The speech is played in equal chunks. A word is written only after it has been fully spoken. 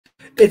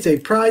It's a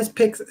Prize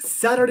Picks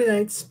Saturday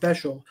night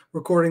special.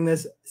 Recording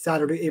this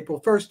Saturday,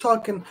 April 1st,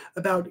 talking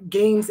about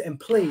games and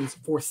plays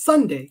for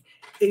Sunday,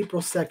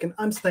 April 2nd.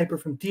 I'm Sniper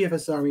from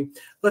DFS Army.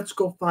 Let's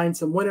go find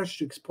some winners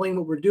to explain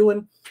what we're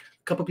doing.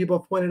 A couple people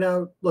have pointed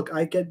out, look,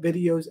 I get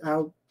videos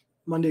out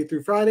Monday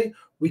through Friday.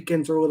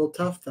 Weekends are a little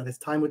tough. That is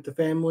time with the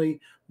family.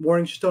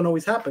 Mornings just don't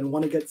always happen.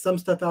 Want to get some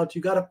stuff out.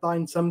 You got to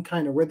find some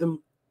kind of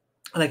rhythm.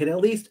 And I can at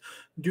least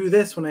do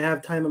this when I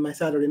have time on my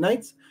Saturday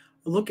nights.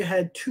 Look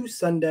ahead to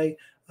Sunday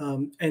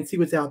and see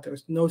what's out there.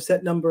 There's no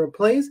set number of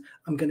plays.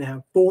 I'm going to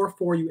have 4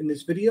 for you in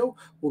this video.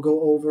 We'll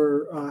go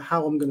over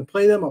how I'm going to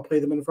play them. I'll play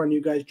them in front of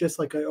you guys just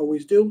like I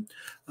always do.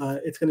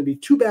 It's going to be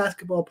 2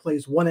 basketball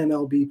plays, 1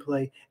 MLB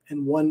play,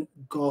 and 1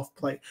 golf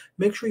play.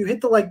 Make sure you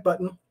hit the like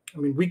button. I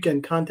mean,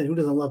 weekend content, who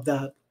doesn't love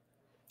that?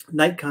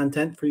 Night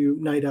content for you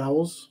night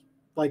owls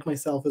like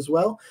myself as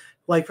well.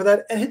 Like for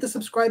that, and hit the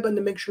subscribe button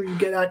to make sure you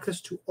get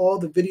access to all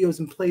the videos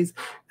and plays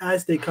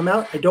as they come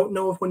out. I don't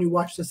know if when you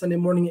watch the Sunday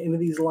morning, any of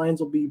these lines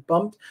will be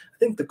bumped. I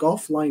think the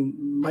golf line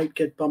might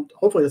get bumped.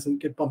 Hopefully it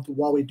doesn't get bumped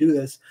while we do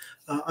this.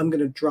 I'm going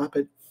to drop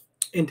it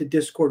into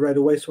Discord right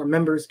away so our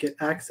members get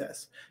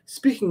access.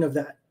 Speaking of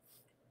that,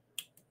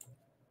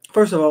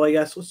 first of all, I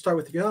guess let's start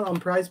with, if you're not on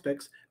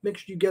Prizepicks, make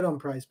sure you get on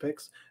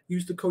Prizepicks.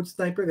 Use the code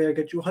SNIPER there,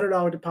 get you a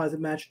 $100 deposit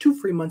match, 2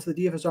 free months of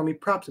the DFS Army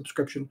prop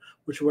subscription,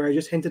 which is where I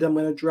just hinted I'm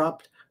going to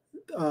drop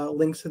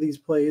links to these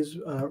plays,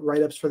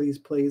 write-ups for these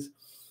plays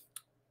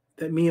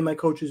that me and my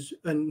coaches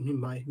and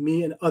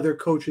me and other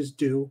coaches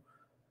do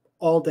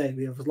all day.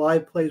 We have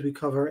live plays. We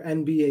cover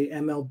NBA,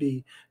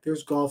 MLB.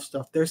 There's golf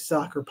stuff. There's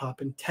soccer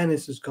popping.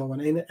 Tennis is going.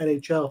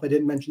 NHL, if I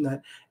didn't mention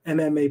that.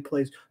 MMA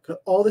plays. Got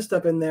all this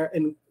stuff in there,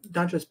 and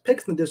not just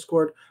picks in the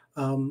Discord.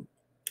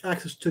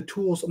 Access to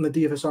tools on the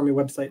DFS Army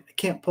website. I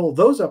can't pull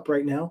those up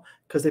right now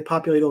because they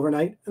populate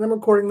overnight, and I'm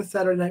recording the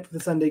Saturday night for the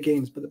Sunday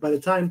games. But by the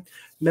time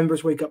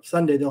members wake up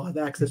Sunday, they'll have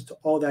access to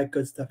all that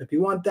good stuff. If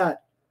you want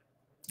that,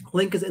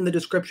 link is in the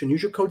description.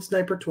 Use your code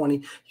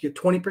SNIPER20. You get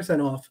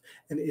 20% off,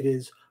 and it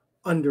is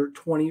under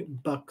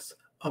 $20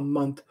 a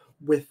month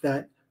with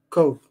that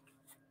code.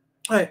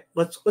 All right,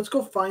 let's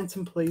go find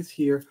some plays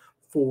here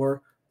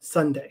for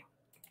Sunday.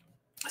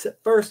 So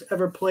first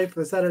ever play for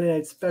the Saturday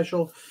night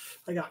special.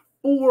 I got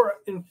 4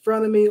 in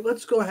front of me.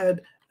 Let's go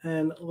ahead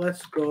and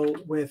let's go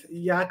with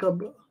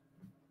Jakob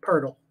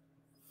Poeltl.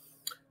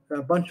 Got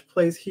a bunch of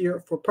plays here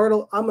for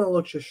Poeltl. I'm going to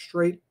look just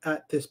straight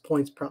at this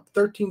points prop,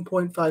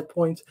 13.5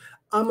 points.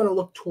 I'm going to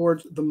look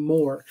towards the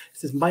more.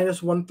 This is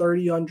minus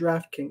 130 on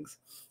DraftKings.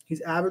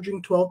 He's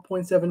averaging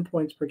 12.7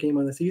 points per game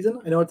on the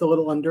season. I know it's a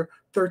little under,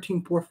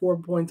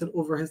 13.4 points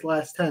over his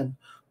last 10.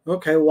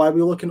 Okay, why are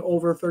we looking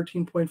over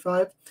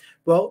 13.5?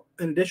 Well,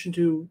 in addition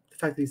to the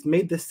fact that he's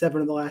made this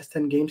 7 of the last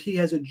 10 games, he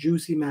has a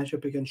juicy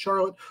matchup against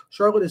Charlotte.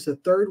 Charlotte is the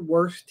 3rd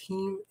worst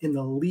team in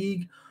the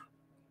league,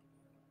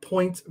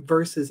 points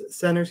versus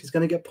centers. He's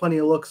going to get plenty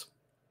of looks.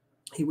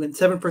 He went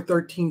 7 for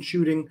 13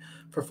 shooting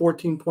for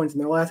 14 points in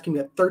their last game.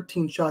 He got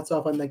 13 shots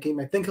off on that game.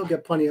 I think he'll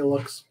get plenty of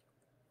looks.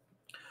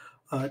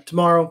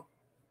 Tomorrow,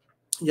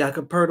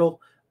 Jakob Poeltl,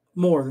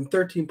 more than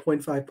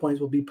 13.5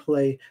 points will be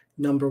play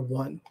number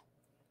 1.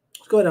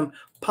 Let's go ahead and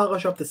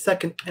polish up the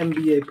second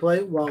NBA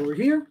play while we're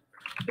here.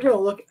 We're going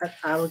to look at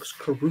Alex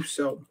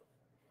Caruso.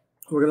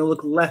 We're going to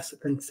look less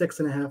than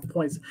 6.5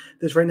 points.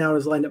 This right now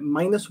is lined at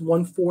minus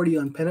 140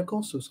 on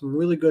Pinnacle, so some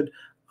really good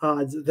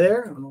odds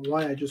there. I don't know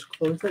why I just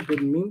closed that.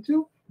 Didn't mean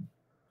to.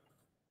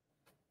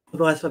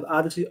 The last 5,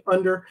 obviously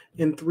under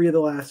in 3 of the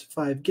last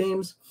 5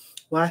 games.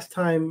 Last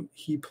time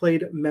he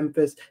played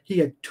Memphis, he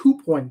had 2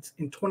 points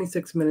in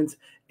 26 minutes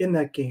in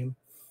that game.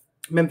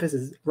 Memphis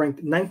is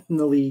ranked 9th in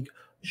the league,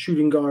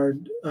 shooting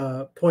guard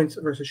points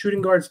versus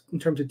shooting guards in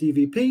terms of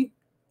DVP.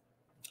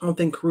 I don't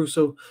think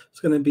Caruso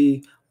is going to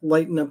be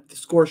lighting up the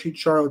score sheet.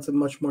 Charlotte's a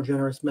much more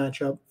generous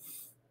matchup.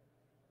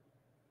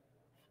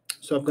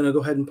 So I'm going to go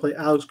ahead and play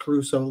Alex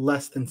Caruso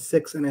less than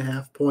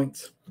 6.5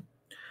 points.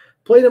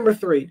 Play number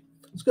 3.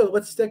 Let's go.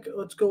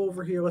 Let's go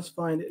over here. Let's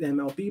find an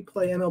MLB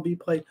play. MLB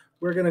play.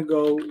 We're going to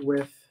go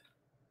with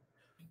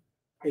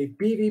a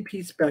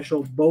BVP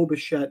special, Bo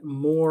Bichette,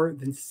 more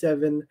than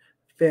 7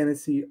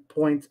 fantasy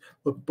points.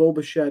 Look, Bo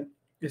Bichette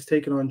is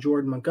taking on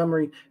Jordan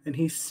Montgomery, and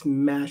he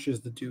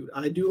smashes the dude.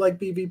 I do like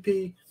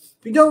BVP.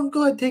 If you don't,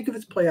 go ahead, take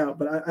this play out,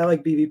 but I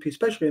like BVP,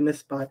 especially in this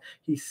spot.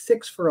 He's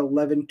 6 for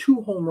 11,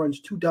 2 home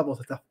runs, 2 doubles.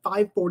 That's a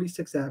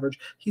 546 average.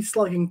 He's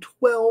slugging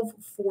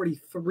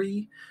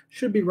 1243.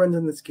 Should be runs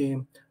in this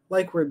game.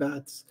 Like where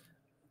bats.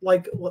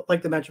 Like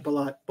the matchup a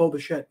lot. Bo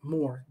Bichette,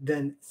 more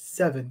than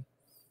 7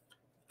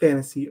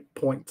 fantasy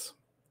points.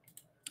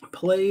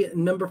 Play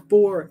number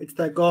 4. It's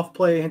that golf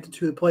play. I hinted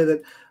to the play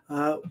that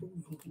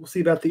we'll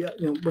see about the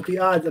with the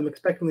odds. I'm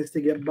expecting this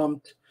to get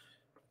bumped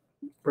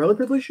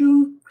relatively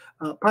soon.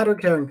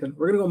 Patrick Harrington.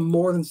 We're gonna go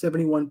more than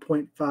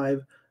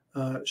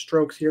 71.5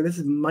 strokes here. This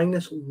is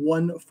minus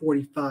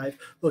 145.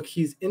 Look,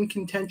 he's in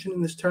contention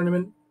in this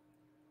tournament.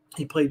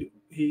 He put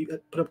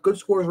up good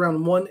scores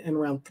round 1 and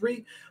round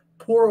 3.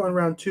 Poor on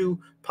round 2.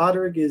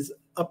 Patrick is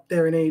up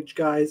there in age,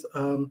 guys.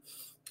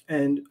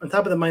 And on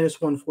top of the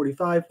minus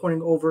 145,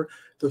 pointing over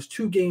those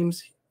 2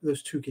 games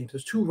those two games,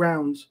 those 2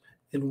 rounds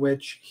in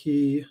which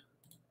he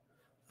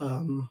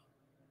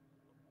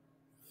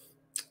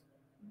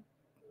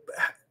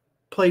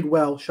played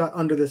well, shot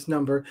under this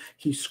number.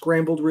 He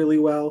scrambled really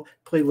well,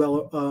 played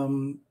well.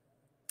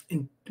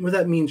 And what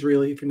that means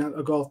really, if you're not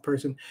a golf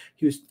person,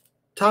 he was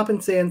top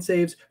in sand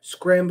saves,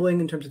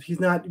 scrambling in terms of he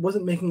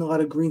wasn't making a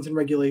lot of greens in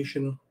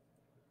regulation,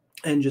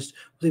 and just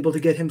was able to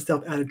get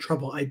himself out of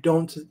trouble. I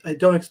don't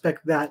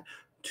expect that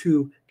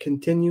to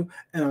continue.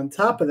 And on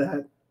top of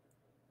that,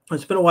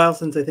 it's been a while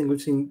since I think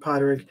we've seen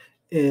Padraig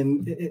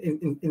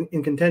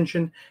in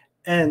contention,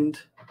 and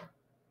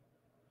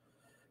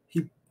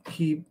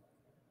he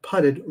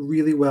putted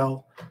really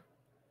well,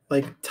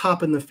 like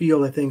top in the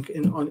field, I think,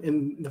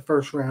 in the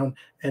first round,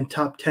 and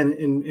top 10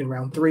 in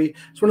round 3.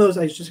 It's one of those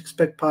I just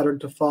expect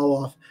Padraig to fall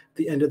off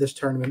the end of this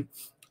tournament.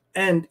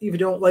 And if you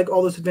don't like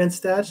all those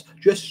advanced stats,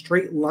 just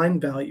straight line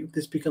value,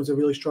 this becomes a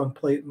really strong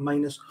play at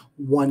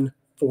 -145.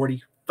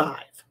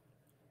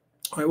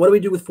 All right, what do we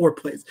do with 4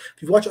 plays?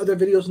 If you've watched other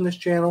videos on this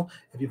channel,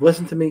 if you've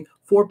listened to me,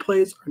 4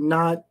 plays are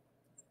not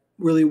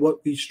really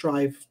what we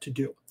strive to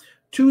do.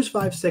 2s,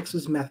 5s,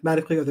 6s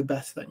mathematically are the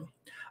best thing.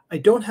 I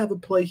don't have a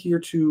play here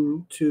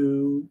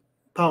to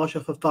polish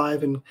off a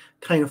 5 and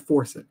kind of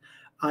force it.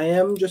 I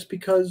am, just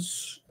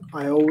because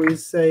I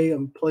always say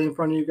I'm playing in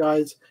front of you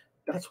guys.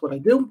 That's what I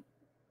do.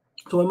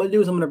 So what I'm going to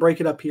do is I'm going to break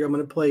it up here. I'm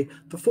going to play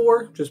the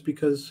 4 just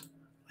because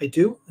I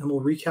do, and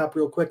we'll recap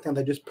real quick. Now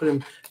that I just put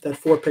in that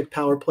 4-pick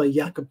power play.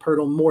 Jakob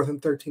Poeltl, more than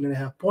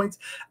 13.5 points.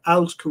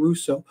 Alex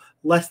Caruso,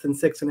 less than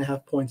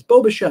 6.5 points.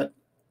 Bo Bichette,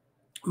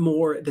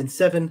 more than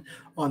 7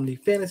 on the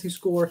fantasy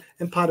score,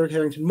 and Padraig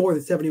Harrington, more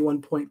than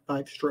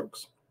 71.5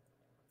 strokes.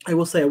 I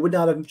will say I would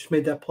not have just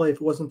made that play if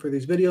it wasn't for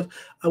these videos.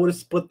 I would have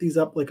split these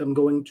up like I'm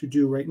going to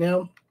do right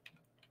now.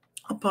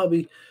 I'll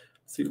probably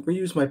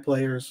reuse my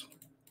players.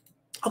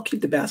 I'll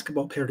keep the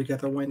basketball pair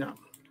together. Why not?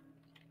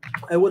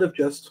 I would have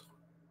just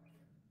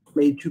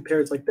made 2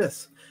 pairs like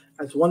this.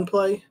 As one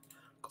play,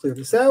 clear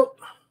this out.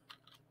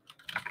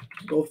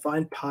 Go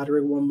find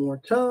Padraig one more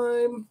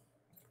time.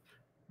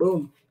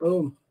 Boom,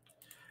 boom.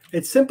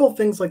 It's simple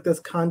things like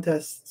this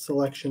contest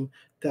selection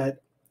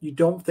that you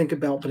don't think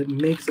about, but it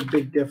makes a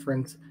big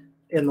difference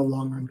in the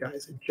long run,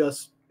 guys. It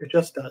just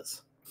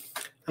does.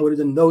 I would have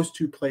done those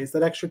 2 plays.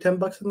 That extra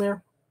 $10 in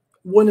there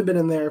wouldn't have been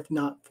in there if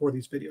not for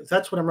these videos.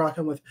 That's what I'm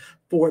rocking with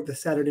for the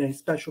Saturday night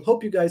special.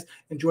 Hope you guys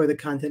enjoy the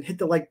content. Hit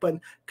the like button.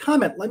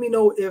 Comment. Let me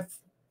know if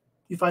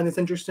you find this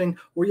interesting,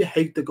 or you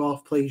hate the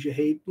golf plays. You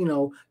hate,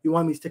 you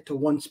want me to stick to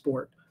one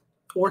sport,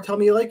 or tell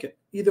me you like it.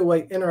 Either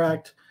way,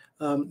 interact.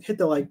 Hit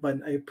the like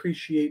button. I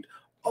appreciate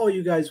all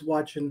you guys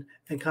watching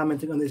and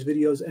commenting on these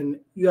videos, and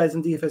you guys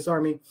in DFS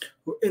Army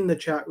who are in the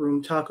chat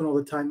room talking all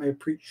the time. I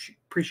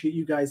appreciate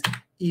you guys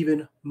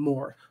even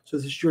more. So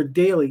this is your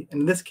daily,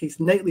 and in this case,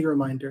 nightly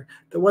reminder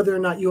that whether or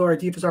not you are a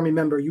DFS Army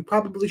member, you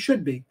probably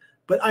should be.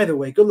 But either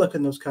way, good luck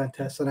in those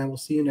contests, and I will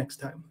see you next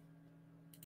time.